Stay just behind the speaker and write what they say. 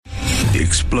The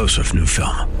explosive new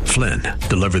film, Flynn,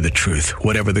 deliver the truth,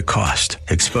 whatever the cost,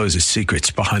 exposes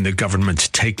secrets behind the government's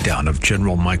takedown of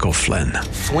General Michael Flynn.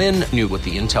 Flynn knew what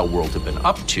the intel world had been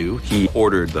up to. He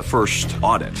ordered the first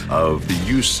audit of the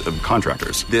use of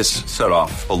contractors. This set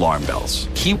off alarm bells.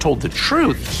 He told the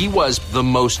truth. He was the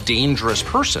most dangerous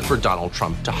person for Donald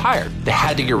Trump to hire. They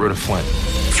had to get rid of Flynn.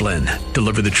 Flynn,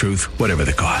 deliver the truth, whatever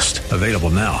the cost. Available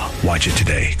now. Watch it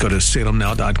today. Go to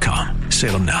salemnow.com.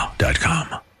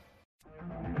 salemnow.com.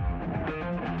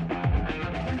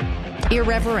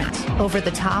 Irreverent, over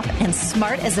the top, and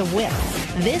smart as a whip.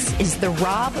 This is The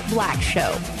Rob Black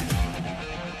Show.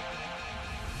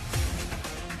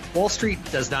 Wall Street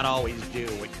does not always do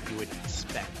what you would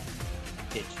expect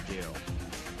it to do.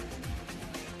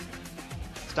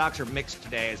 Stocks are mixed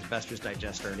today as investors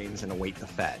digest earnings and await the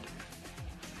Fed.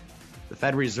 The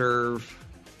Fed Reserve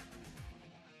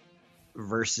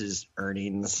versus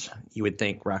earnings. You would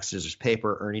think rock, scissors,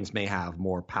 paper. Earnings may have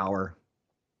more power.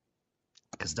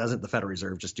 Because doesn't the Federal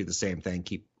Reserve just do the same thing?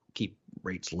 Keep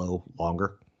rates low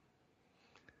longer?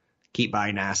 Keep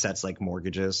buying assets like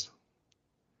mortgages?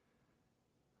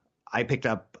 I picked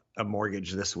up a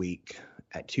mortgage this week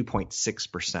at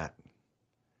 2.6%.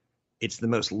 It's the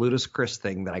most ludicrous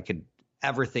thing that I could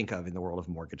ever think of in the world of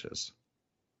mortgages.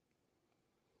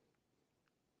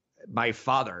 My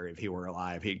father, if he were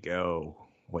alive, he'd go,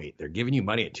 wait, they're giving you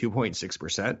money at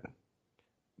 2.6%? I'm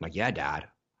like, yeah, Dad.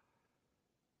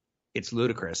 It's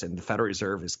ludicrous, and the Federal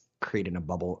Reserve is creating a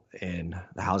bubble in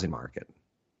the housing market.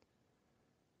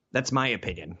 That's my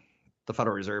opinion. The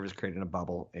Federal Reserve is creating a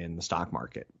bubble in the stock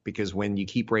market because when you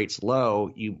keep rates low,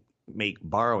 you make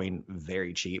borrowing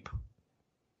very cheap.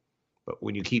 But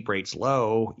when you keep rates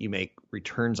low, you make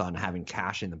returns on having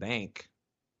cash in the bank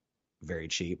very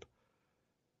cheap.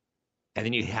 And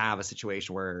then you have a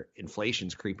situation where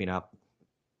inflation's creeping up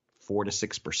 4 to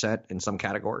 6% in some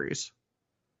categories.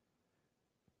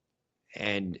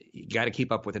 And you got to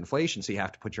keep up with inflation, so you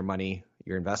have to put your money,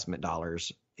 your investment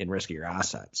dollars, in riskier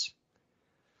assets.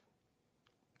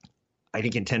 I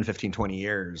think in 10, 15, 20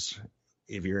 years,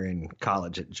 if you're in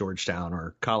college at Georgetown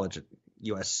or college at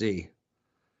USC,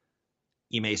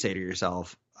 you may say to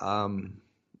yourself, back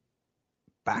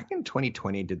in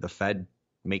 2020, did the Fed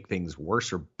make things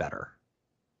worse or better?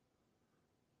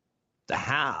 The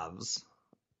haves,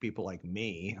 people like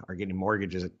me, are getting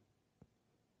mortgages at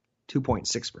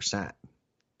 2.6%.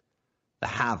 The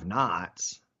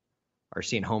have-nots are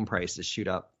seeing home prices shoot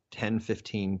up 10,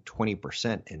 15,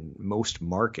 20% in most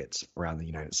markets around the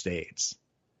United States.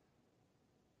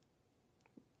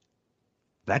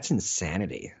 That's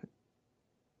insanity.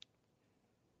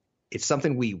 It's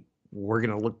something we're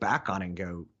going to look back on and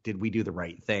go, did we do the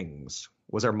right things?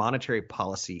 Was our monetary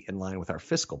policy in line with our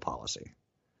fiscal policy?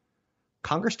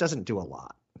 Congress doesn't do a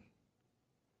lot.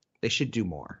 They should do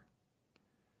more.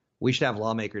 We should have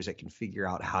lawmakers that can figure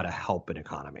out how to help an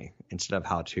economy instead of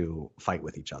how to fight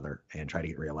with each other and try to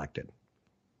get reelected.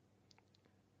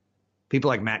 People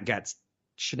like Matt Gaetz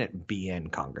shouldn't be in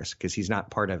Congress because he's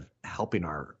not part of helping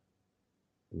our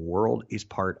world. He's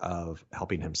part of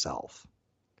helping himself.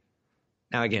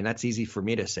 Now, again, that's easy for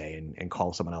me to say and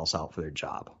call someone else out for their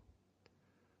job.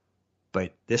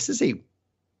 But this is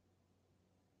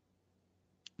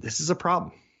a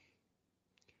problem.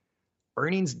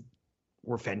 Earnings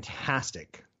were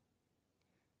fantastic,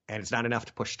 and it's not enough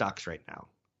to push stocks right now.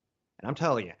 And I'm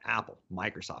telling you, Apple,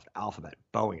 Microsoft, Alphabet,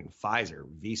 Boeing, Pfizer,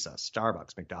 Visa,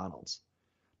 Starbucks, McDonald's,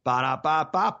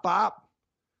 ba-da-ba-ba-bop.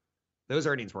 Those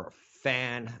earnings were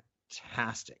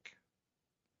fantastic.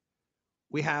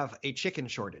 We have a chicken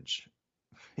shortage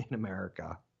in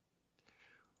America.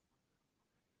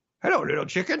 Hello, little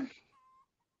chicken.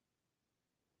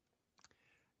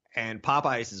 And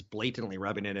Popeyes is blatantly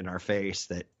rubbing it in our face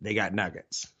that they got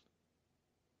nuggets.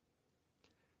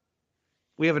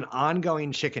 We have an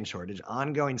ongoing chicken shortage,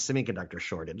 ongoing semiconductor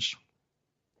shortage.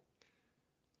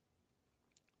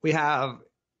 We have,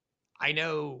 I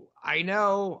know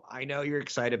you're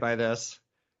excited by this.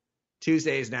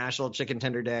 Tuesday's National Chicken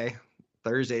Tender Day.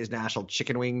 Thursday's National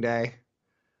Chicken Wing Day.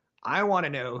 I want to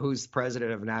know who's the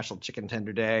president of National Chicken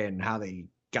Tender Day and how they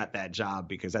got that job,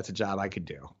 because that's a job I could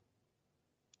do.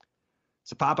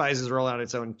 So Popeyes is rolling out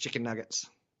its own chicken nuggets.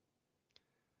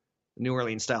 The New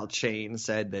Orleans style chain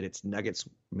said that its nuggets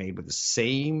made with the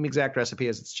same exact recipe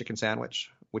as its chicken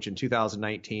sandwich, which in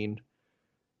 2019,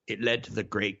 it led to the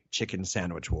great chicken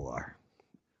sandwich war.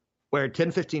 Where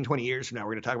 10, 15, 20 years from now,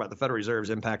 we're going to talk about the Federal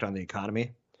Reserve's impact on the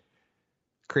economy,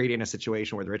 creating a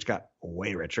situation where the rich got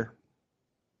way richer.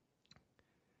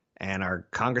 And our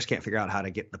Congress can't figure out how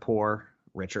to get the poor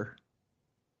richer.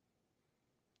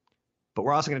 But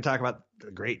we're also going to talk about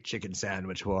the great chicken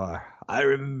sandwich war. I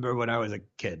remember when I was a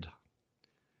kid.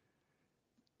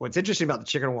 What's interesting about the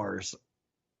chicken wars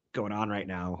going on right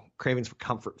now, cravings for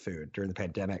comfort food during the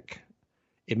pandemic,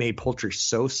 it made poultry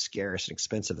so scarce and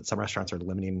expensive that some restaurants are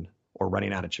limiting or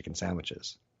running out of chicken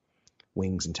sandwiches,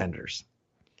 wings, and tenders.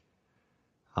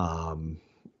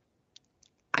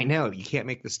 I know, you can't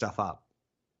make this stuff up.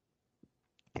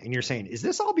 And you're saying, is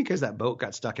this all because that boat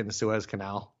got stuck in the Suez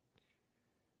Canal?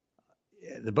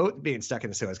 The boat being stuck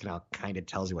in the Suez Canal kind of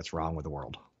tells you what's wrong with the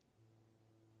world.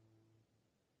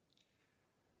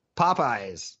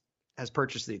 Popeyes has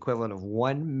purchased the equivalent of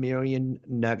 1 million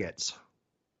nuggets.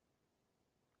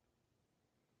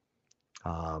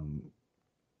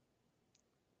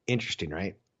 Interesting,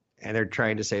 right? And they're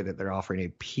trying to say that they're offering a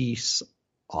peace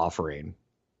offering.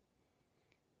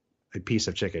 A piece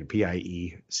of chicken,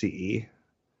 Piece.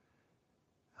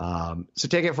 So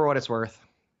take it for what it's worth.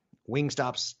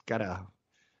 Wingstop's got a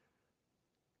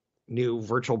new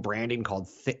virtual branding called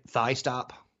Thigh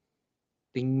Stop.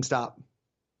 Thing Stop.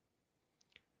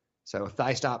 So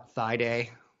Thigh Stop, Thigh Day.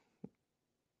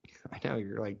 I know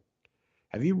you're like,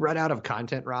 have you run out of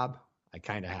content, Rob? I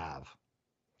kind of have.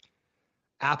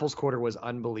 Apple's quarter was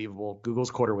unbelievable.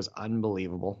 Google's quarter was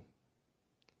unbelievable.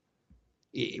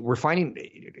 We're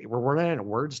running out of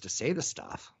words to say this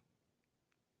stuff.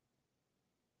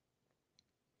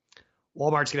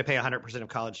 Walmart's going to pay 100% of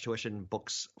college tuition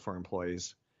books for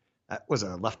employees. That was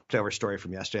a leftover story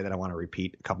from yesterday that I want to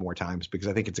repeat a couple more times because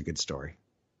I think it's a good story.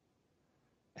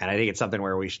 And I think it's something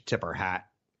where we should tip our hat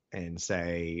and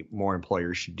say more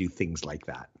employers should do things like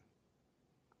that.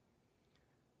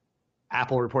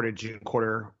 Apple reported June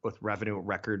quarter with revenue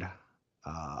record.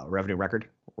 That's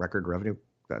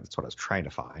what I was trying to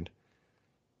find.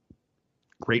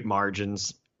 Great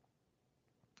margins.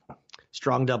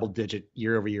 Strong double-digit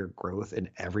year-over-year growth in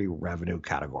every revenue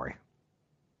category.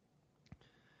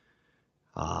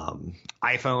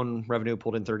 iPhone revenue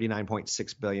pulled in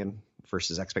 $39.6 billion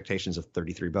versus expectations of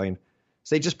 $33 billion.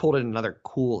 So they just pulled in another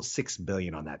cool $6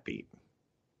 billion on that beat.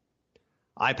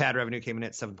 iPad revenue came in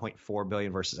at $7.4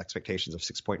 billion versus expectations of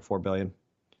 $6.4 billion.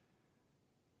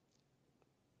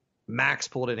 Macs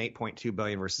pulled in $8.2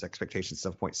 billion versus expectations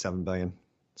of $7.7 billion.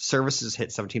 Services hit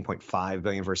 $17.5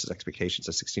 billion versus expectations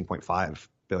of $16.5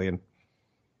 billion.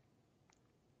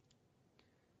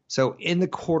 So in the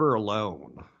quarter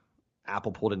alone,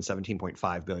 Apple pulled in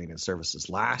 $17.5 billion in services.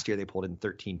 Last year, they pulled in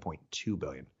 $13.2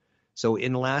 billion. So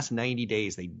in the last 90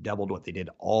 days, they doubled what they did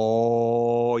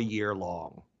all year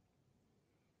long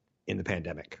in the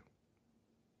pandemic.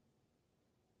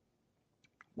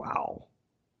 Wow.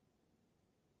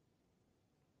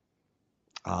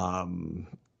 I'm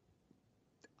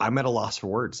at a loss for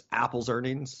words. Apple's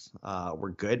earnings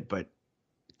were good, but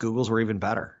Google's were even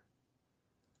better.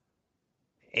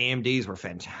 AMD's were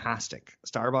fantastic.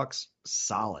 Starbucks,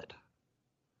 solid.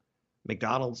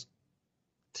 McDonald's,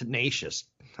 tenacious.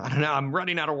 I don't know. I'm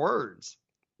running out of words.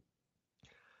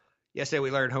 Yesterday,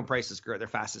 we learned home prices grew at their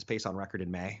fastest pace on record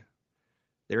in May.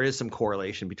 There is some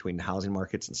correlation between housing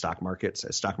markets and stock markets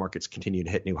as stock markets continue to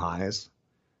hit new highs.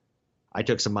 I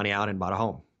took some money out and bought a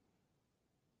home.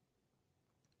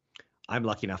 I'm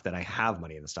lucky enough that I have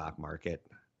money in the stock market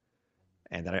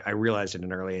and that I realized at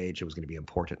an early age it was going to be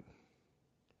important.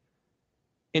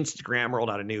 Instagram rolled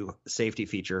out a new safety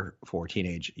feature for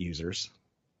teenage users.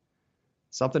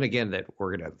 Something, again, that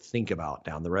we're going to think about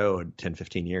down the road 10,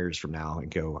 15 years from now and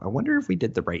go, I wonder if we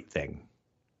did the right thing.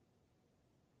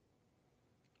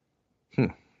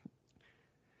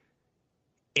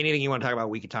 Anything you want to talk about,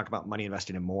 we could talk about money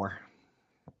investing in more.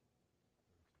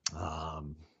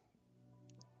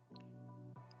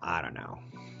 I don't know.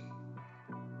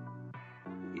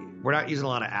 We're not using a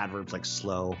lot of adverbs like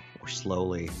slow or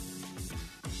slowly.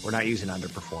 We're not using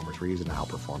underperformers. We're using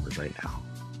outperformers right now.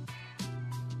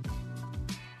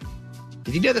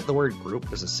 Did you know that the word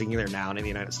group is a singular noun in the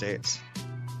United States?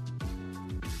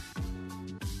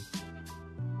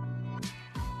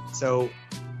 So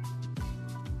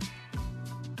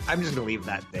I'm just going to leave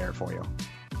that there for you.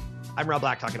 I'm Rob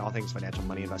Black, talking all things financial,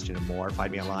 money, investing, and more.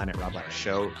 Find me online at Rob Black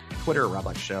Show, Twitter, Rob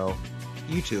Black Show,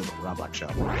 YouTube, Rob Black Show.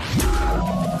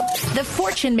 The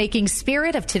fortune-making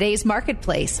spirit of today's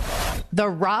marketplace. The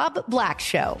Rob Black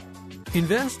Show.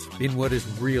 Invest in what is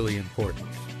really important.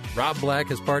 Rob Black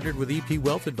has partnered with EP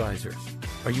Wealth Advisors.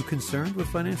 Are you concerned with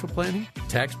financial planning,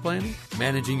 tax planning,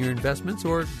 managing your investments,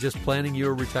 or just planning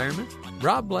your retirement?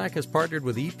 Rob Black has partnered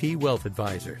with EP Wealth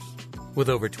Advisors. With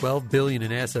over $12 billion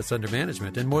in assets under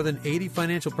management and more than 80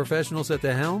 financial professionals at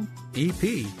the helm,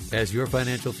 EP has your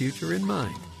financial future in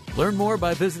mind. Learn more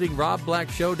by visiting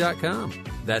robblackshow.com.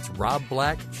 That's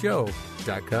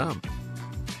robblackshow.com.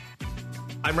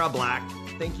 I'm Rob Black.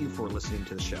 Thank you for listening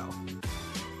to the show.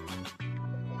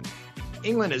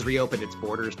 England has reopened its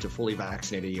borders to fully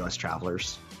vaccinated U.S.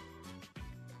 travelers.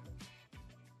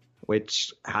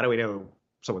 Which, how do we know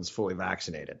someone's fully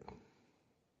vaccinated?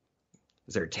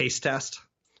 Is there a taste test?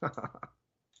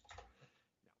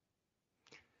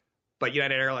 But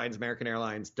United Airlines, American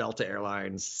Airlines, Delta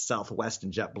Airlines, Southwest,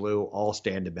 and JetBlue all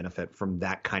stand to benefit from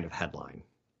that kind of headline.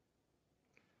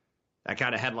 That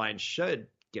kind of headline should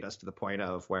get us to the point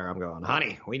of where I'm going,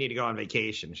 honey, we need to go on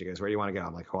vacation. She goes, where do you want to go?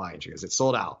 I'm like, Hawaii. And she goes, it's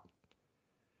sold out.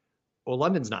 Well,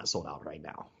 London's not sold out right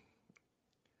now.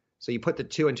 So you put the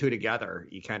two and two together,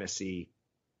 you kind of see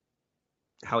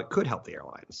how it could help the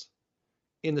airlines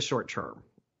in the short term.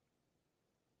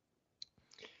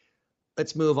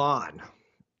 Let's move on.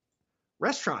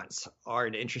 Restaurants are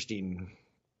an interesting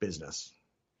business.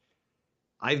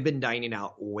 I've been dining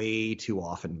out way too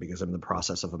often because I'm in the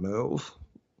process of a move.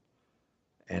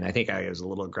 And I think I was a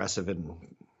little aggressive in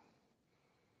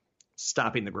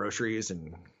stopping the groceries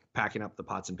and packing up the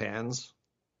pots and pans.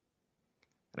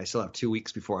 And I still have 2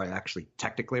 weeks before I actually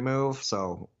technically move.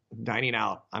 So dining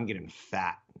out, I'm getting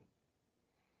fat.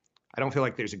 I don't feel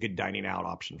like there's a good dining out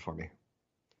option for me.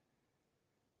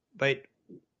 But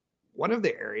one of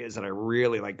the areas that I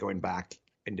really like going back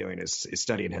and doing is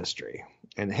studying history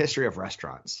and the history of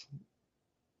restaurants.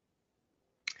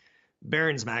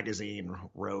 Barron's Magazine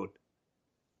wrote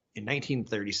in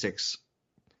 1936,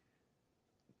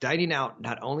 dining out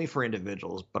not only for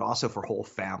individuals, but also for whole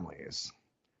families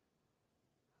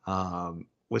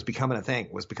was becoming a thing,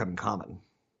 was becoming common.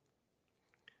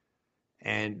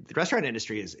 And the restaurant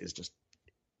industry is just,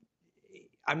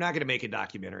 I'm not going to make a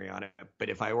documentary on it, but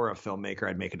if I were a filmmaker,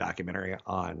 I'd make a documentary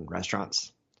on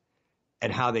restaurants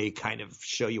and how they kind of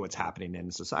show you what's happening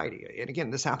in society. And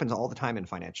again, this happens all the time in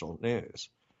financial news.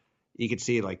 You can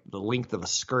see like the length of a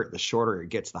skirt, the shorter it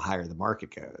gets, the higher the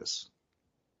market goes.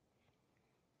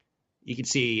 You can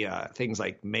see things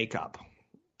like makeup.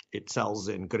 It sells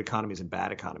in good economies and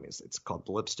bad economies. It's called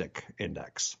the lipstick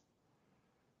index.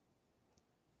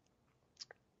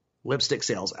 Lipstick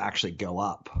sales actually go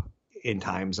up in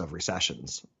times of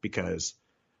recessions because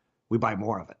we buy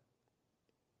more of it.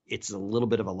 It's a little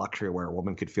bit of a luxury where a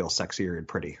woman could feel sexier and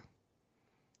pretty,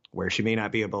 where she may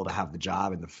not be able to have the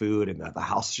job and the food and the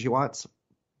house she wants,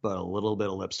 but a little bit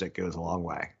of lipstick goes a long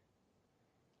way.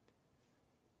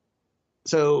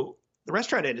 So the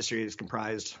restaurant industry is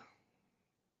comprised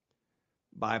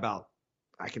by about,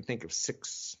 I can think of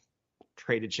 6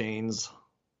 traded chains.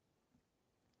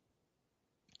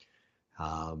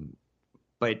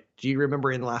 But do you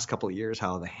remember in the last couple of years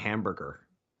how the Hamburger,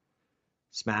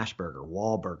 Smashburger,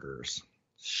 Wahlburgers,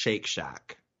 Shake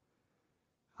Shack,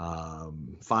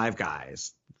 Five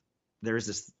Guys, there's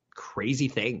this crazy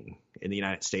thing in the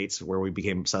United States where we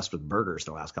became obsessed with burgers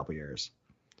the last couple of years.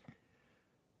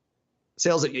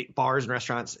 Sales at bars and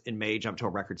restaurants in May jumped to a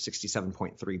record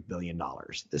 $67.3 billion.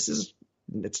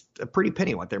 It's a pretty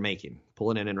penny what they're making,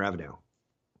 pulling in revenue.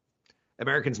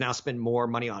 Americans now spend more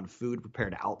money on food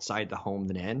prepared outside the home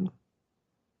than in,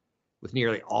 with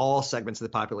nearly all segments of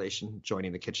the population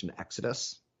joining the kitchen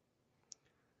exodus.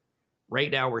 Right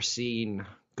now, we're seeing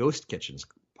ghost kitchens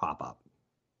pop up.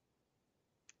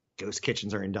 Ghost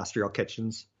kitchens are industrial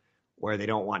kitchens where they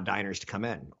don't want diners to come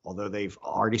in, although they've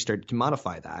already started to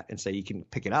modify that and say you can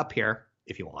pick it up here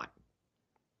if you want.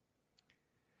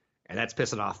 And that's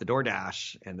pissing off the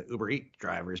DoorDash and the Uber Eats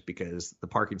drivers because the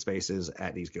parking spaces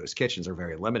at these ghost kitchens are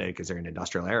very limited because they're in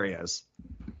industrial areas.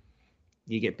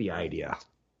 You get the idea.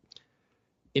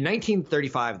 In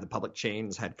 1935, the public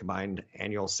chains had combined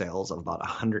annual sales of about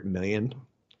 $100 million.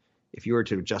 If you were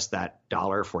to adjust that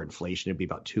dollar for inflation, it'd be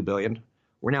about $2 billion.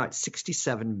 We're now at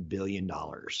 $67 billion.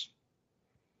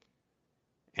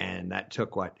 And that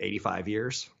took, 85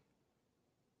 years?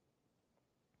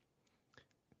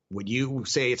 Would you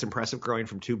say it's impressive growing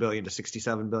from $2 billion to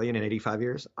 $67 billion in 85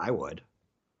 years? I would.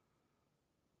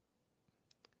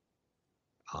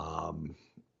 A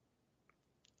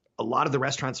lot of the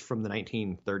restaurants from the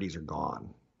 1930s are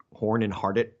gone. Horn and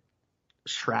Hardit,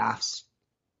 Schrafft's,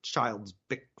 Child's,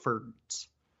 Bickford's.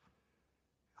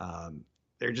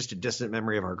 They're just a distant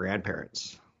memory of our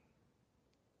grandparents.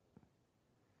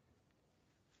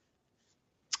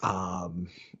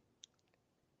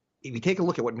 If you take a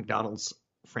look at what McDonald's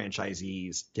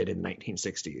franchisees did in the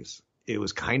 1960s, it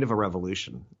was kind of a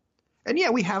revolution. And yeah,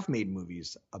 we have made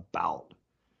movies about,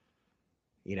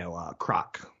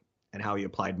 Kroc and how he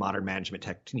applied modern management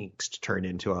techniques to turn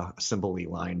into a assembly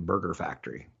line burger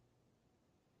factory.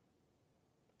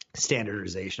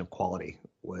 Standardization of quality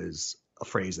was a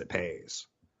phrase that pays.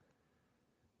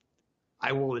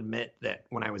 I will admit that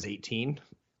when I was 18,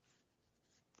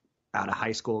 out of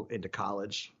high school into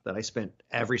college that I spent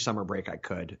every summer break I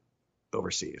could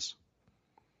overseas.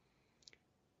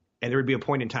 And there would be a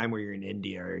point in time where you're in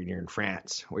India or you're in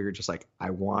France where you're just like,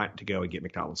 I want to go and get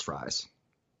McDonald's fries.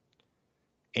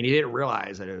 And you didn't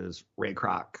realize that it was Ray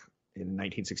Kroc in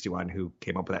 1961 who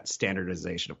came up with that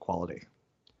standardization of quality.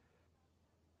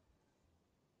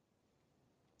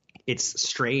 It's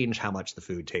strange how much the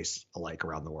food tastes alike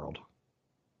around the world.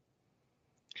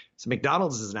 So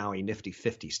McDonald's is now a Nifty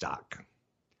 50 stock.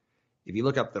 If you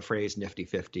look up the phrase Nifty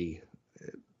 50,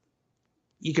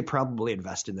 you could probably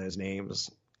invest in those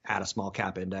names, add a small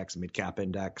cap index, a mid cap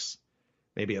index,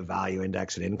 maybe a value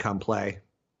index, an income play,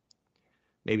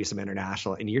 maybe some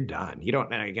international, and you're done. You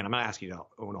don't, and again, I'm not asking you to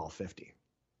own all 50.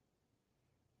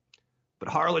 But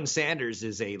Harlan Sanders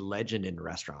is a legend in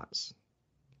restaurants.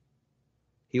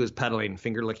 He was peddling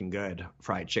finger-licking good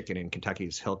fried chicken in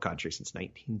Kentucky's Hill Country since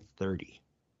 1930.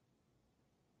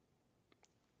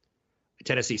 A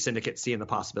Tennessee syndicate, seeing the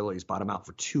possibilities, bought him out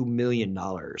for $2 million.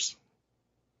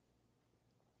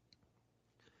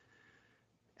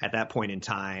 At that point in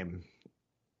time,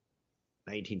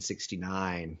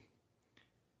 1969,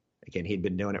 again, he'd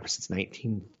been doing it since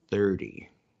 1930.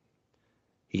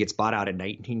 He gets bought out in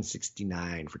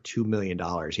 1969 for $2 million.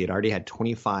 He had already had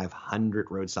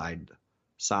 2,500 roadside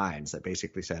signs that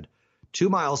basically said, 2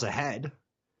 miles ahead,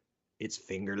 it's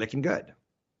finger licking good.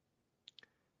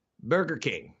 Burger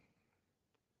King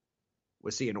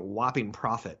was seeing whopping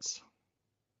profits.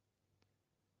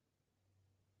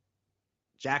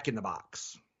 Jack in the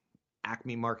Box,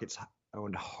 Acme Markets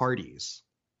owned Hardee's.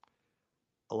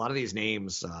 A lot of these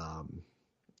names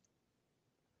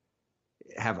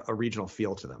have a regional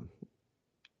feel to them.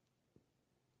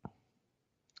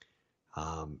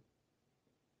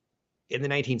 In the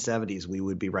 1970s, we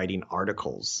would be writing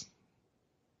articles,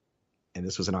 and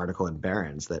this was an article in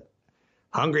Barron's, that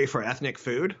hungry for ethnic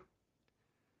food?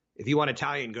 If you want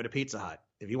Italian, go to Pizza Hut.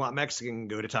 If you want Mexican,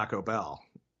 go to Taco Bell.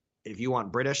 If you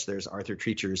want British, there's Arthur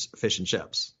Treacher's Fish and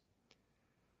Chips.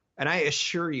 And I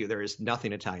assure you, there is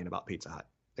nothing Italian about Pizza Hut.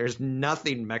 There's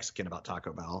nothing Mexican about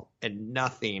Taco Bell, and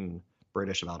nothing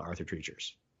British about Arthur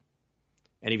Treacher's.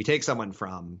 And if you take someone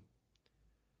from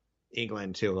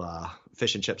England to a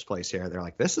fish and chips place here, they're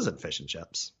like, this isn't fish and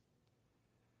chips.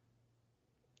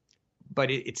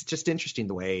 But it's just interesting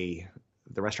the way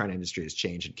the restaurant industry has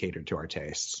changed and catered to our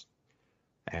tastes.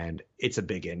 And it's a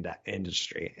big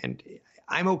industry. And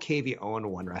I'm okay if you own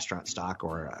one restaurant stock,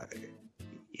 or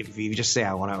if you just say,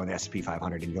 I want to own the S&P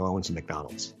 500 and you own some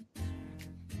McDonald's.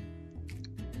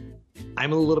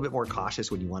 I'm a little bit more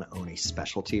cautious when you want to own a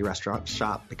specialty restaurant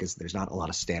shop because there's not a lot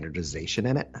of standardization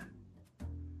in it.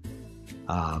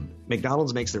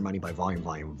 McDonald's makes their money by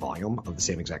volume of the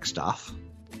same exact stuff.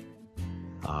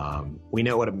 We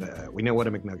know what a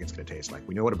McNugget's going to taste like.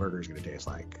 We know what a burger is going to taste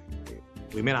like.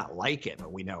 We may not like it,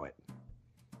 but we know it.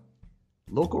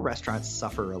 Local restaurants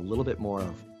suffer a little bit more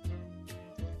of,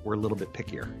 we're a little bit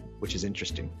pickier, which is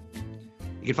interesting.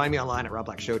 You can find me online at Rob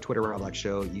Black Show, Twitter, Rob Black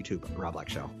Show, YouTube, Rob Black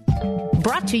Show.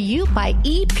 Brought to you by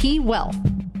EP Wealth.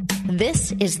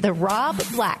 This is the Rob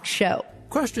Black Show.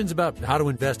 Questions about how to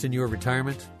invest in your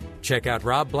retirement? Check out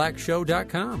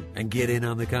robblackshow.com and get in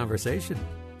on the conversation.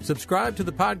 Subscribe to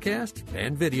the podcast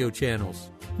and video channels.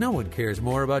 No one cares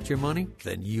more about your money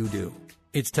than you do.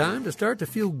 It's time to start to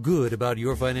feel good about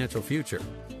your financial future.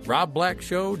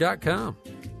 robblackshow.com.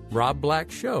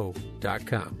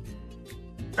 robblackshow.com.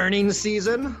 Earnings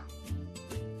season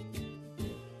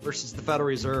versus the Federal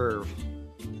Reserve.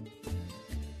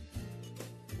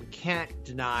 We can't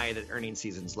deny that earnings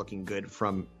season is looking good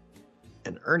from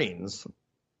an earnings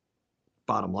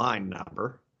bottom line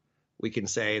number. We can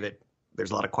say that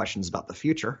there's a lot of questions about the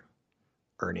future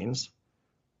earnings,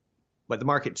 but the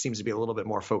market seems to be a little bit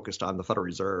more focused on the Federal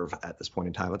Reserve at this point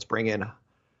in time. Let's bring in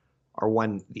our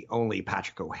one, the only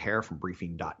Patrick O'Hare from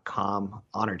briefing.com.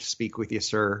 Honored to speak with you,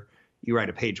 sir. You write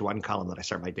a page one column that I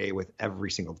start my day with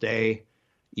every single day.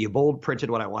 You bold printed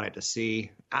what I wanted to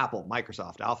see. Apple,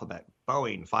 Microsoft, Alphabet,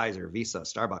 Boeing, Pfizer, Visa,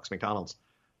 Starbucks, McDonald's,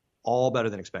 all better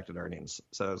than expected earnings.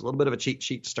 So it was a little bit of a cheat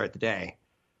sheet to start the day.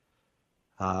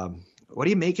 What are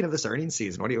you making of this earnings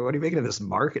season? What are you making of this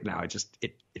market now?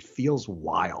 It feels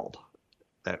wild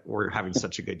that we're having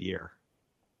such a good year.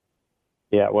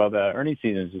 Yeah, well, the earnings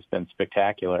season has just been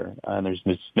spectacular, and there's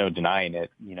just no denying it.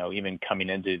 You know, even coming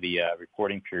into the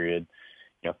reporting period,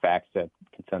 you know, FactSet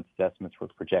consensus estimates were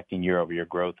projecting year-over-year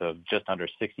growth of just under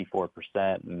 64%,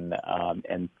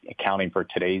 and accounting for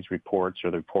today's reports,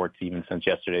 or the reports even since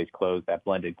yesterday's close, that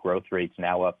blended growth rate's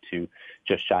now up to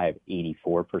just shy of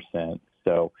 84%.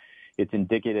 So it's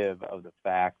indicative of the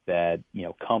fact that, you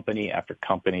know, company after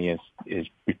company is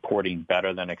reporting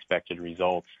better than expected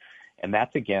results. And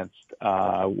that's against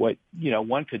what,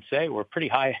 one could say were pretty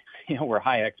high, were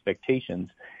high expectations.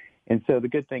 And so the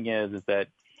good thing is that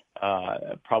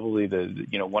probably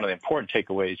one of the important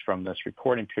takeaways from this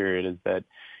reporting period is that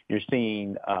you're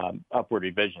seeing upward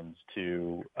revisions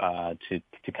to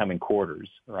coming quarters,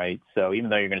 right? So even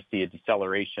though you're going to see a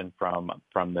deceleration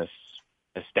from this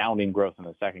astounding growth in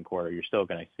the second quarter, you're still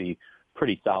going to see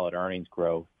pretty solid earnings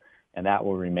growth, and that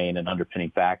will remain an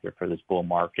underpinning factor for this bull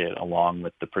market, along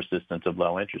with the persistence of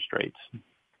low interest rates.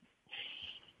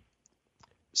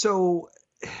 So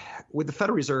with the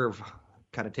Federal Reserve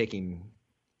kind of taking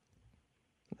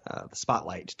the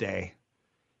spotlight today,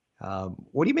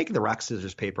 what do you make of the rock,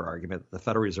 scissors, paper argument that the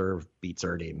Federal Reserve beats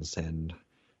earnings and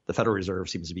the Federal Reserve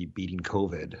seems to be beating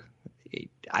COVID?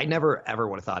 I never, ever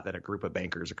would have thought that a group of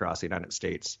bankers across the United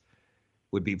States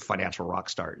would be financial rock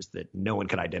stars that no one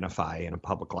could identify in a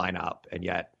public lineup. And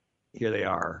yet here they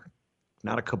are,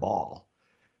 not a cabal,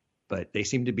 but they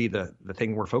seem to be the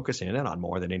thing we're focusing in on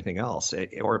more than anything else.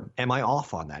 Or am I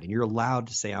off on that? And you're allowed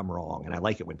to say I'm wrong. And I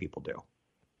like it when people do.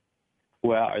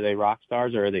 Well, are they rock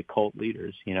stars or are they cult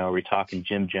leaders? Are we talking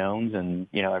Jim Jones and,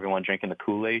 everyone drinking the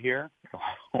Kool-Aid here?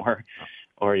 Or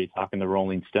are you talking the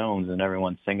Rolling Stones and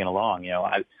everyone singing along?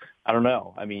 I don't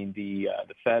know. I mean, the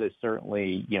Fed has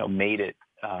certainly, made it,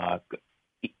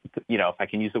 if I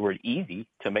can use the word easy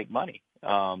to make money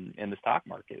in the stock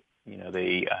market.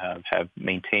 They have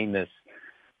maintained this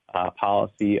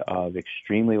policy of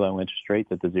extremely low interest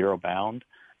rates at the zero bound,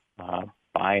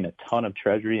 buying a ton of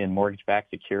Treasury and mortgage-backed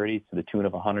securities to the tune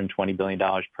of $120 billion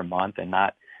per month, and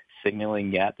not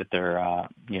signaling yet that they're,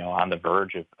 on the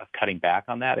verge of cutting back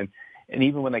on that. And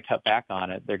even when they cut back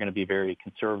on it, they're going to be very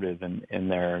conservative in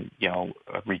their,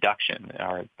 reduction.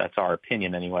 Or that's our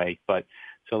opinion anyway. But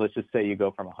so let's just say you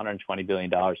go from $120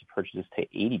 billion of purchases to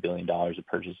 $80 billion of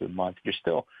purchases a month. You're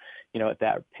still, at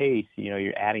that pace,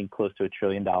 you're adding close to $1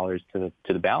 trillion to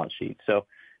the balance sheet. So,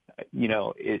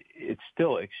 it's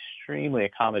still extremely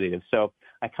accommodative. So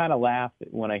I kind of laugh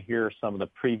when I hear some of the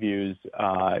previews,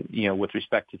 with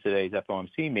respect to today's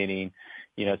FOMC meeting,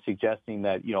 suggesting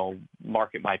that,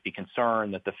 market might be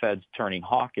concerned that the Fed's turning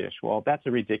hawkish. Well, that's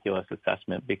a ridiculous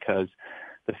assessment, because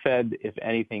the Fed, if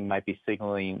anything, might be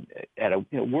signaling at a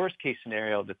worst case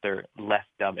scenario that they're less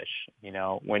dovish.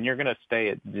 When you're going to stay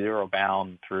at zero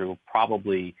bound through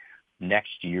probably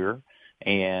next year,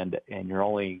 and you're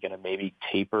only going to maybe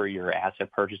taper your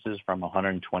asset purchases from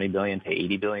 $120 billion to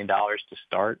 $80 billion to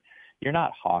start, you're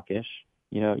not hawkish.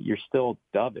 You're still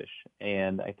dovish.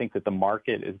 And I think that the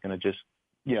market is going to just,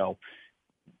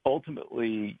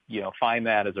 ultimately, find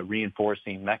that as a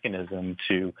reinforcing mechanism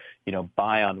to,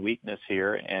 buy on weakness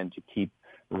here and to keep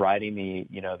riding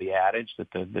the adage that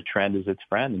the trend is its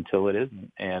friend until it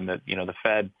isn't. And that, the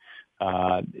Fed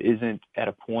isn't at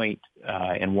a point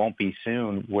and won't be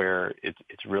soon where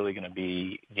it's really going to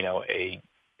be, a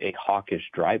hawkish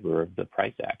driver of the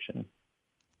price action.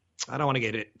 I don't want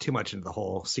to get too much into the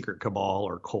whole secret cabal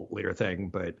or cult leader thing,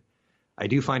 but I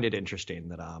do find it interesting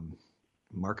that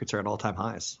markets are at all-time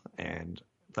highs, and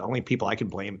the only people I can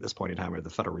blame at this point in time are the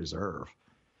Federal Reserve,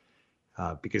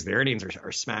 because the earnings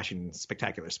are smashing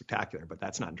spectacular, but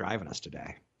that's not driving us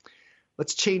today.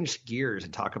 Let's change gears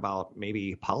and talk about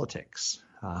maybe politics.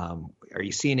 Are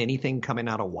you seeing anything coming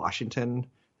out of Washington?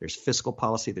 There's fiscal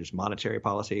policy, there's monetary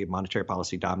policy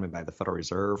dominated by the Federal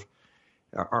Reserve.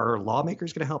 Are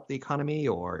lawmakers going to help the economy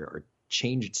or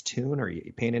change its tune? Are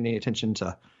you paying any attention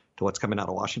to what's coming out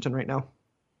of Washington right now?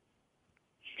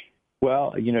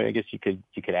 Well, I guess you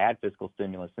could add fiscal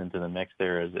stimulus into the mix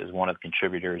there as one of the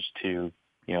contributors to,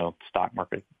 stock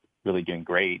market really doing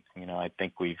great. I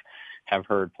think have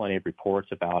heard plenty of reports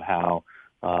about how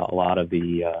a lot of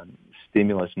the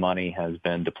stimulus money has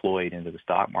been deployed into the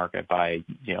stock market by,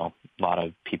 a lot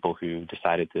of people who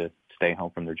decided to stay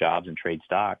home from their jobs and trade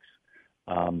stocks.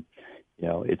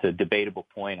 It's a debatable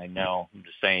point. I know. I'm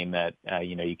just saying that,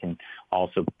 you can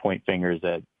also point fingers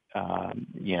at,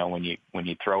 when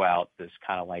you throw out this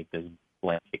kind of like this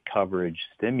blanket coverage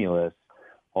stimulus,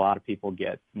 a lot of people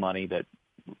get money that,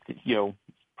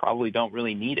 probably don't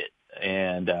really need it.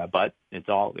 And, but it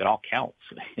all counts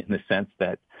in the sense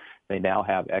that they now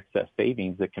have excess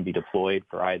savings that can be deployed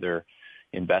for either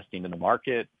investing in the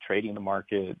market, trading the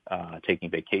market, taking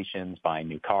vacations, buying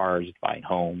new cars, buying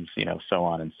homes, so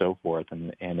on and so forth.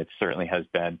 And it certainly has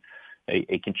been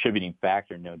a contributing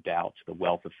factor, no doubt, to the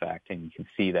wealth effect. And you can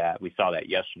see that. We saw that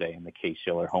yesterday in the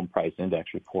Case-Shiller Home Price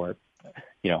Index report.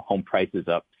 Home prices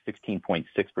up 16.6%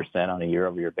 on a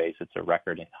year-over-year basis, a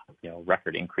record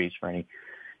increase for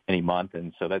any month.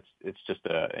 And so it's just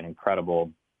an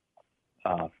incredible,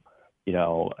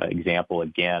 example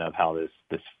again of how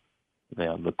this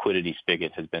the liquidity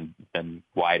spigot has been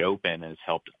wide open and has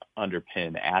helped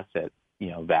underpin asset,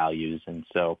 values. And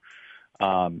so,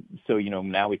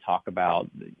 now we talk about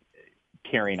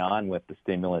carrying on with the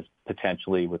stimulus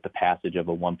potentially with the passage of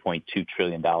a $1.2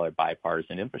 trillion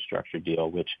bipartisan infrastructure deal,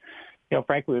 which,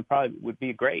 frankly, would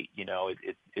be great.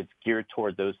 It's geared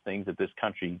toward those things that this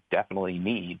country definitely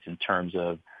needs in terms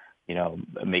of,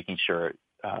 making sure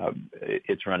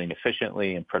it's running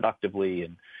efficiently and productively,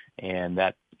 and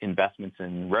that investments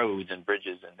in roads and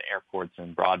bridges and airports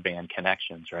and broadband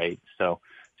connections, right? So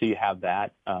you have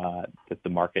that that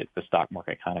the stock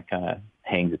market kind of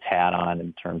hangs its hat on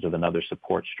in terms of another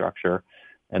support structure.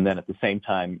 And then at the same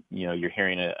time, you're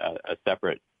hearing a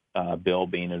separate bill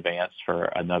being advanced for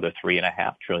another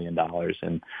 $3.5 trillion.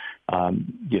 And,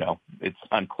 it's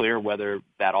unclear whether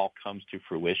that all comes to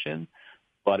fruition,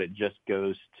 but it just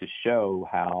goes to show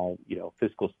how,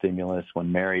 fiscal stimulus,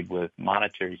 when married with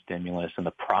monetary stimulus and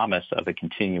the promise of a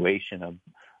continuation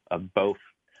of both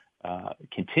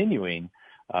continuing,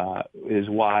 is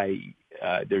why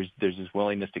there's this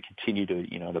willingness to continue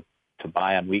to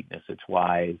buy on weakness. It's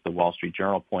why, as the Wall Street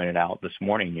Journal pointed out this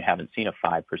morning, you haven't seen a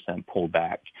 5%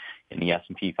 pullback in the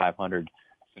S&P 500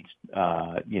 since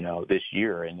this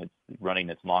year, and it's running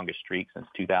its longest streak since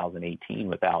 2018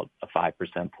 without a 5%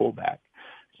 pullback.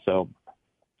 So,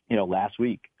 last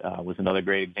week was another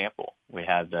great example. We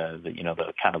had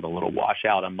the kind of the little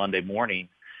washout on Monday morning.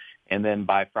 And then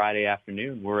by Friday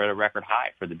afternoon, we're at a record high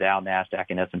for the Dow, NASDAQ,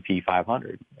 and S&P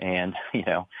 500. And,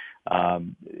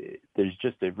 there's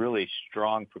just a really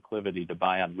strong proclivity to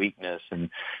buy on weakness. And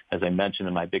as I mentioned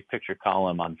in my big picture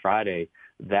column on Friday,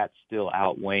 that's still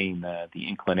outweighing the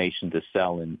inclination to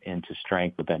sell into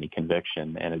strength with any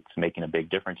conviction. And it's making a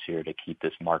big difference here to keep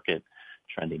this market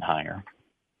trending higher.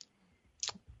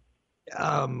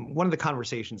 One of the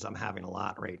conversations I'm having a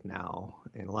lot right now,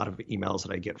 and a lot of emails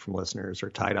that I get from listeners, are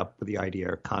tied up with the idea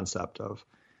or concept of,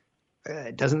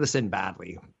 doesn't this end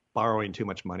badly? Borrowing too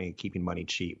much money, keeping money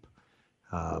cheap.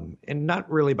 And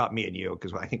not really about me and you,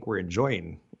 because I think we're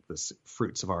enjoying the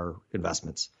fruits of our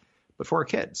investments. But for our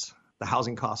kids, the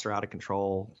housing costs are out of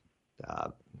control.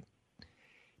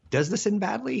 Does this end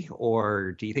badly,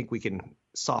 or do you think we can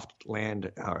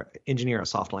engineer a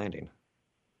soft landing?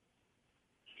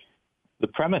 The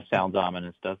premise sounds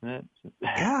ominous, doesn't it?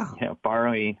 Yeah.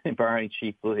 Borrowing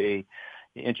cheaply,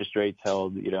 interest rates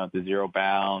held, at the zero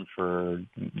bound for,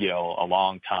 a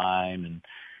long time.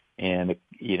 And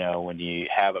when you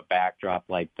have a backdrop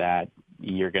like that,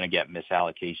 you're going to get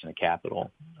misallocation of capital.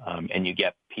 And you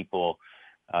get people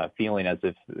feeling as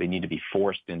if they need to be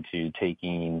forced into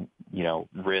taking,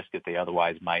 risk that they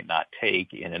otherwise might not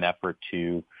take in an effort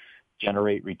to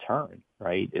generate return,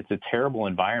 right? It's a terrible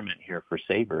environment here for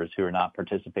savers who are not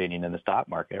participating in the stock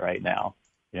market right now.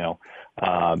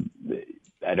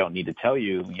 I don't need to tell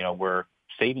you, where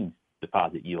savings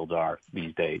deposit yields are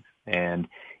these days. And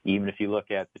even if you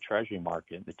look at the Treasury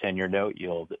market, the 10-year note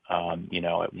yield, at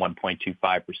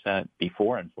 1.25%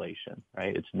 before inflation,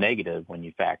 right? It's negative when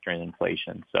you factor in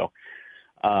inflation. So,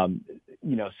 so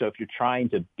if you're trying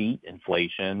to beat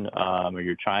inflation, or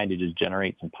you're trying to just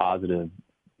generate some positive,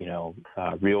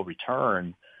 real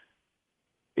return,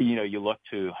 you look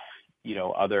to,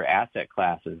 other asset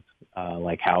classes,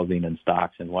 like housing and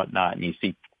stocks and whatnot, and you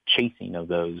see chasing of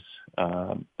those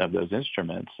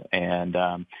instruments. And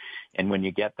when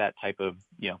you get that type of,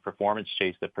 performance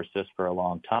chase that persists for a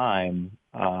long time,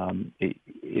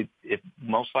 it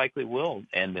most likely will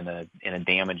end in a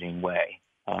damaging way.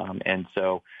 And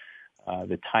so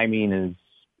the timing is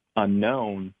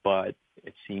unknown, but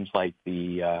it seems like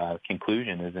the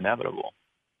conclusion is inevitable.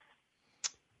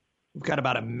 We've got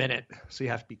about a minute, so you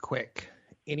have to be quick.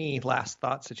 Any last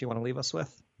thoughts that you want to leave us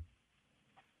with?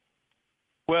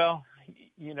 Well,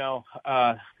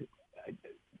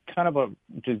 kind of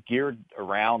just geared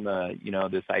around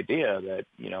this idea that,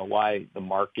 why the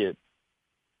market,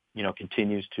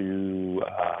 continues to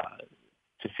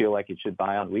feel like it should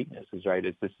buy on weaknesses, right?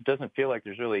 It doesn't feel like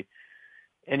there's really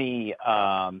any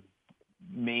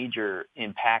major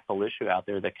impactful issue out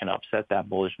there that can upset that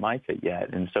bullish mindset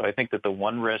yet. And so I think that the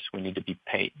one risk we need to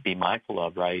be mindful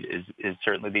of, right, is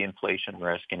certainly the inflation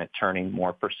risk, and it turning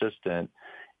more persistent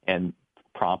and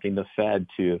prompting the Fed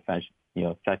to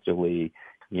effectively,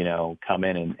 come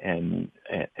in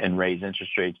and raise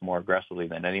interest rates more aggressively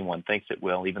than anyone thinks it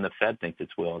will. Even the Fed thinks it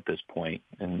will at this point.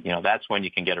 And, that's when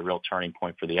you can get a real turning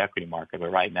point for the equity market.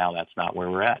 But right now, that's not where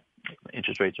we're at.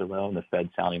 Interest rates are low, and the Fed's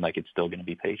sounding like it's still going to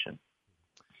be patient.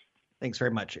 Thanks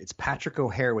very much. It's Patrick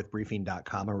O'Hare with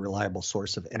Briefing.com, a reliable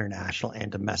source of international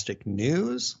and domestic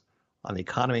news on the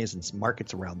economies and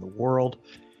markets around the world.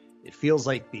 It feels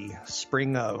like the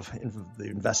spring of the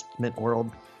investment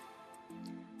world.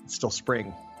 It's still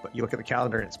spring, but you look at the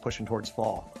calendar and it's pushing towards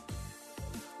fall.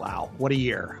 Wow, what a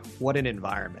year. What an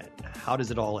environment. How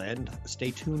does it all end? Stay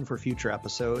tuned for future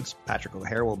episodes. Patrick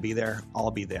O'Hare will be there.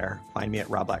 I'll be there. Find me at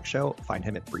Rob Black Show. Find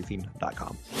him at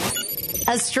briefing.com.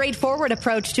 A straightforward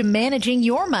approach to managing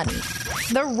your money.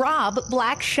 The Rob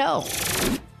Black Show.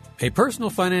 A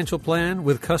personal financial plan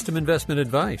with custom investment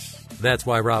advice. That's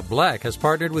why Rob Black has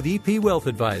partnered with EP Wealth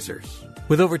Advisors.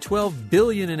 With over $12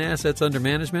 billion in assets under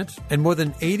management and more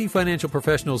than 80 financial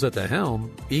professionals at the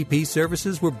helm, EP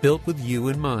services were built with you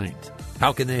in mind.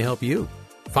 How can they help you?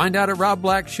 Find out at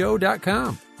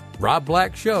robblackshow.com.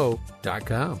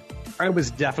 robblackshow.com. I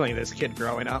was definitely this kid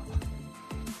growing up.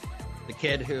 The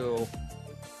kid who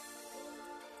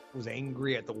was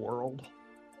angry at the world.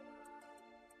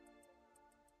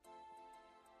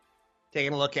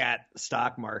 Taking a look at the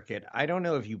stock market, I don't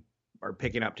know if you are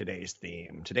picking up today's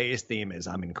theme. Today's theme is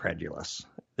I'm incredulous.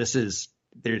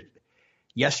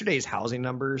 Yesterday's housing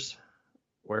numbers,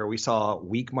 where we saw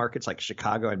weak markets like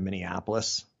Chicago and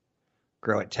Minneapolis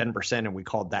grow at 10%, and we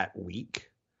called that weak.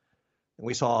 And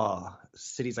we saw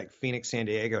cities like Phoenix, San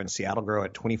Diego, and Seattle grow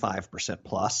at 25%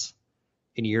 plus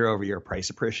in year-over-year price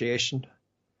appreciation.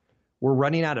 We're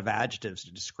running out of adjectives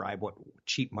to describe what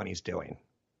cheap money's doing.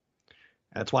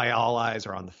 That's why all eyes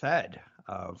are on the Fed.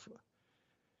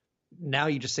 Now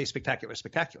you just say spectacular,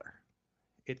 spectacular.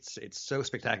 It's so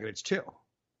spectacular, it's two.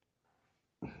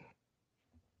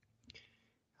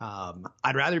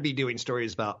 I'd rather be doing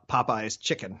stories about Popeye's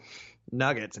chicken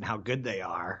nuggets and how good they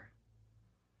are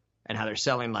and how they're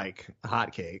selling like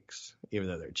hotcakes, even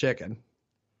though they're chicken.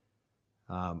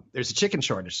 There's a chicken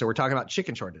shortage, so we're talking about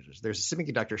chicken shortages. There's a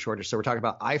semiconductor shortage, so we're talking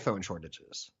about iPhone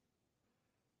shortages.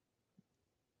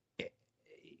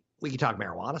 We can talk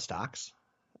marijuana stocks,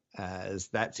 as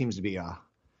that seems to be a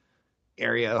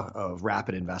area of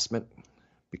rapid investment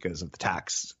because of the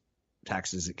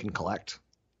taxes it can collect.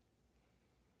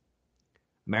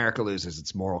 America loses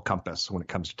its moral compass when it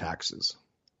comes to taxes.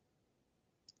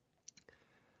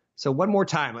 So one more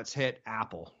time, let's hit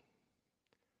Apple.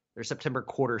 Their September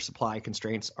quarter supply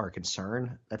constraints are a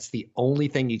concern. That's the only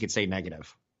thing you could say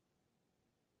negative.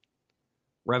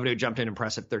 Revenue jumped an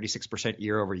impressive 36%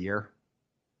 year over year.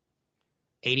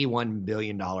 $81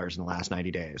 billion in the last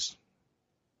 90 days.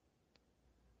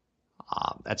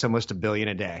 That's almost $1 billion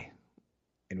a day.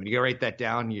 And when you go write that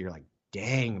down, you're like,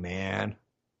 dang, man.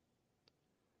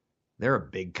 They're a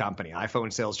big company.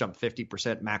 iPhone sales jumped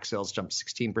 50%, Mac sales jumped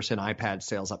 16%, iPad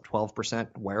sales up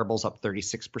 12%, wearables up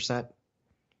 36%.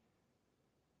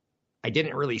 I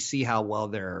didn't really see how well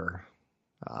their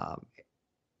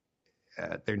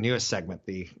newest segment,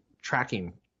 the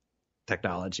tracking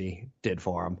technology, did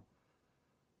for them.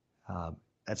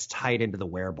 That's tied into the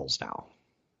wearables now,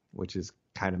 which is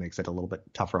kind of makes it a little bit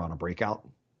tougher on a breakout.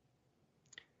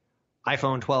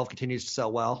 iPhone 12 continues to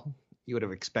sell well. You would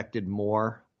have expected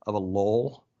more of a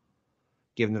lull,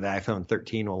 given that the iPhone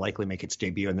 13 will likely make its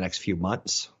debut in the next few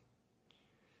months.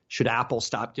 Should Apple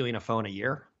stop doing a phone a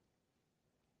year?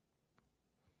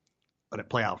 Let it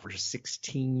play out for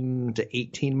 16 to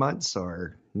 18 months,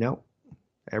 or no?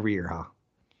 Every year, huh?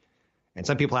 And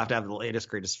some people have to have the latest,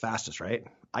 greatest, fastest, right?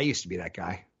 I used to be that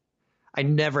guy. I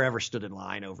never, ever stood in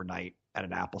line overnight at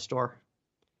an Apple store.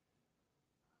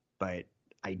 But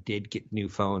I did get new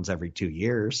phones every 2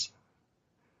 years.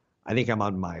 I think I'm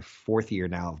on my 4th year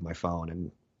now of my phone,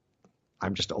 and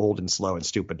I'm just old and slow and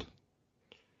stupid.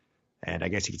 And I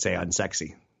guess you could say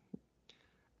unsexy.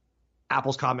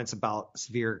 Apple's comments about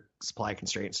severe supply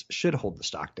constraints should hold the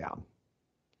stock down.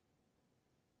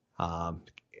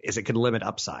 As it could limit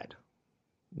upside.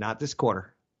 Not this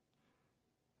quarter.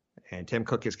 And Tim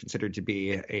Cook is considered to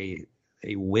be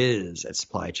a whiz at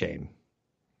supply chain.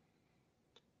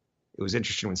 It was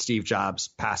interesting when Steve Jobs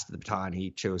passed the baton,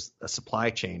 he chose a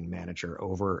supply chain manager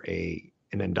over an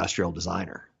industrial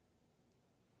designer.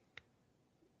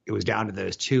 It was down to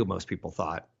those two, most people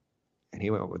thought. And he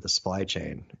went with the supply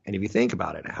chain. And if you think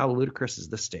about it, how ludicrous is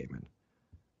this statement?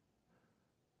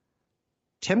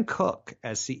 Tim Cook,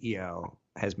 as CEO,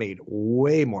 has made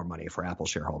way more money for Apple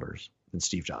shareholders than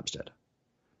Steve Jobs did.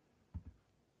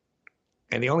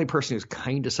 And the only person who's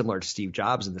kind of similar to Steve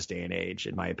Jobs in this day and age,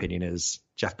 in my opinion, is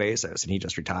Jeff Bezos, and he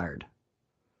just retired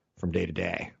from day to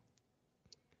day.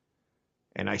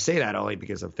 And I say that only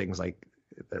because of things like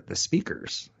the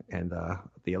speakers and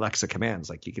the Alexa commands.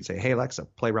 Like you could say, hey, Alexa,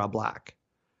 play Rob Black.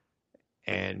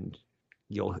 And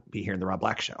you'll be hearing the Rob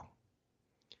Black Show.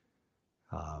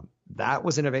 That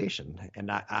was innovation. And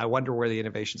I wonder where the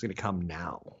innovation is going to come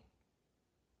now.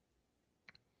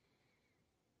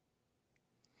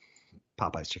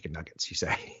 Popeye's chicken nuggets, you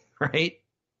say. right?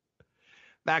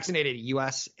 Vaccinated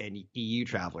U.S. and EU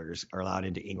travelers are allowed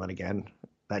into England again.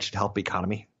 That should help the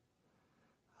economy.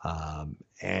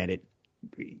 And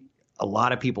a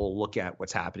lot of people look at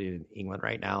what's happening in England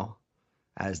right now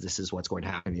as this is what's going to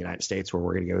happen in the United States, where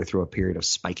we're going to go through a period of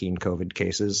spiking COVID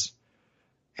cases.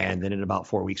 And then in about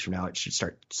 4 weeks from now, it should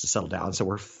start to settle down. So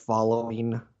we're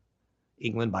following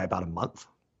England by about a month.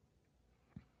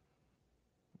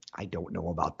 I don't know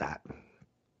about that.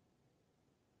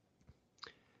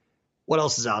 What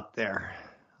else is out there?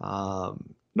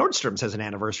 Nordstrom's has an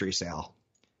anniversary sale.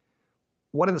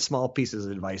 One of the small pieces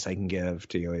of advice I can give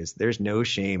to you is there's no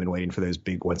shame in waiting for those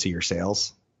big once-a-year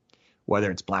sales,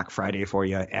 whether it's Black Friday for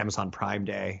you, Amazon Prime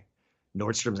Day,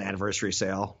 Nordstrom's anniversary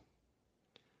sale.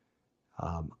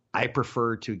 I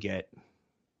prefer to get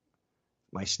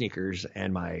my sneakers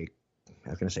and I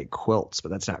was going to say quilts,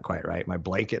 but that's not quite right. My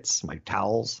blankets, my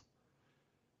towels.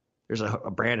 There's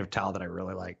a brand of towel that I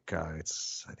really like. I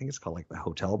think it's called like the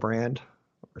Hotel brand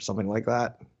or something like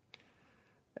that.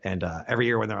 And every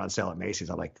year when they're on sale at Macy's,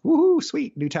 I'm like, woohoo,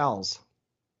 sweet, new towels.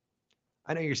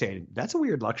 I know you're saying that's a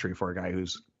weird luxury for a guy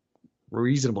who's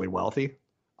reasonably wealthy.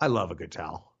 I love a good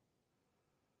towel.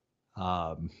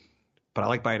 But I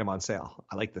like buying them on sale.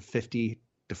 I like the 50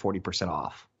 to 40%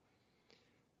 off.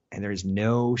 And there's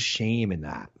no shame in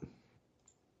that.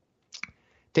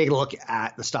 Take a look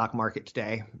at the stock market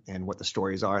today and what the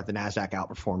stories are. The NASDAQ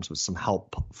outperforms with some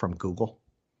help from Google.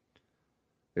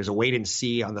 There's a wait and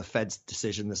see on the Fed's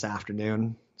decision this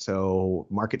afternoon. So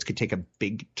markets could take a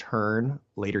big turn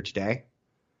later today.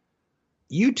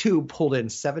 YouTube pulled in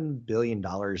 $7 billion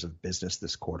of business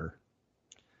this quarter.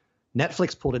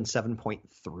 Netflix pulled in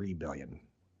 $7.3 billion.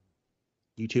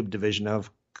 YouTube division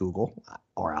of Google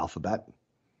or Alphabet.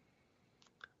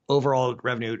 Overall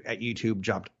revenue at YouTube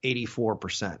jumped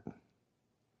 84%.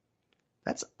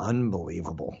 That's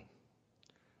unbelievable.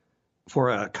 For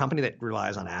a company that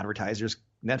relies on advertisers,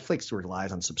 Netflix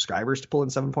relies on subscribers to pull in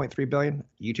 $7.3 billion.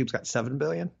 YouTube's got $7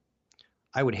 billion.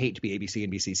 I would hate to be ABC,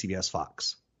 NBC, CBS,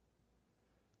 Fox.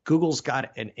 Google's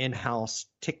got an in-house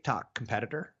TikTok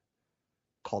competitor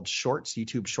called Shorts,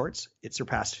 YouTube Shorts. It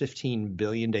surpassed 15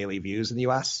 billion daily views in the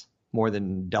U.S., more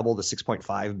than double the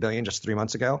 6.5 billion just 3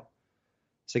 months ago.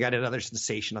 So they got another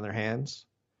sensation on their hands.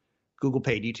 Google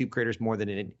paid YouTube creators more than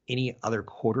in any other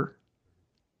quarter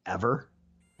ever.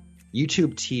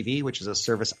 YouTube TV, which is a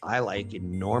service I like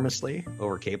enormously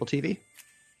over cable TV.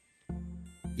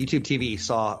 YouTube TV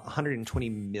saw 120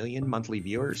 million monthly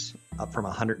viewers, up from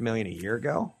 100 million a year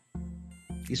ago.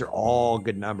 These are all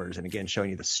good numbers, and again,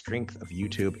 showing you the strength of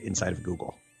YouTube inside of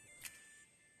Google.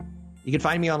 You can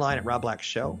find me online at Rob Black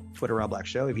Show, Twitter Rob Black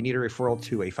Show. If you need a referral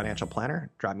to a financial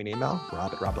planner, drop me an email,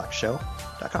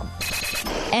 rob@robblackshow.com.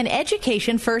 An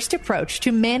education-first approach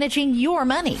to managing your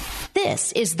money.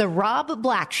 This is the Rob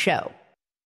Black Show.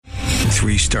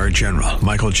 3-star General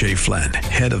Michael J. Flynn,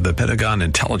 head of the Pentagon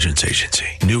Intelligence Agency,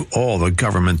 knew all the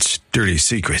government's dirty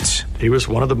secrets. He was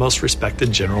one of the most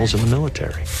respected generals in the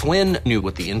military. Flynn knew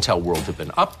what the intel world had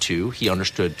been up to. He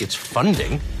understood its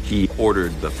funding. He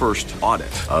ordered the first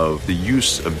audit of the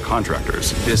use of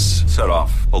contractors. This set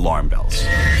off alarm bells.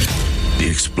 The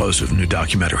explosive new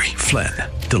documentary, Flynn,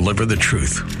 Deliver the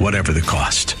Truth, Whatever the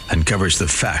Cost, uncovers the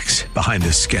facts behind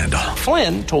this scandal.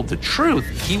 Flynn told the truth.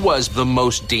 He was the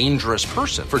most dangerous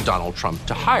person for Donald Trump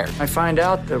to hire. I find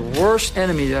out the worst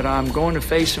enemy that I'm going to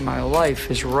face in my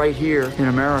life is right here in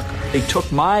America. They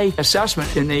took my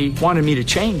assessment and they wanted me to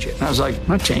change it. And I was like, I'm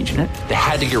not changing it. They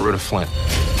had to get rid of Flynn.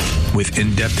 With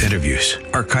in-depth interviews,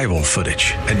 archival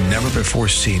footage, and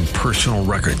never-before-seen personal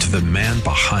records of the man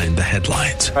behind the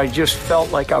headlines. I just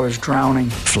felt like I was drowning.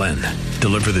 Flynn,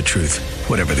 Deliver the Truth,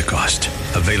 Whatever the Cost.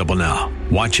 Available now.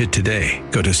 Watch it today.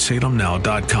 Go to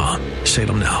salemnow.com.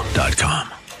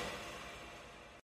 salemnow.com.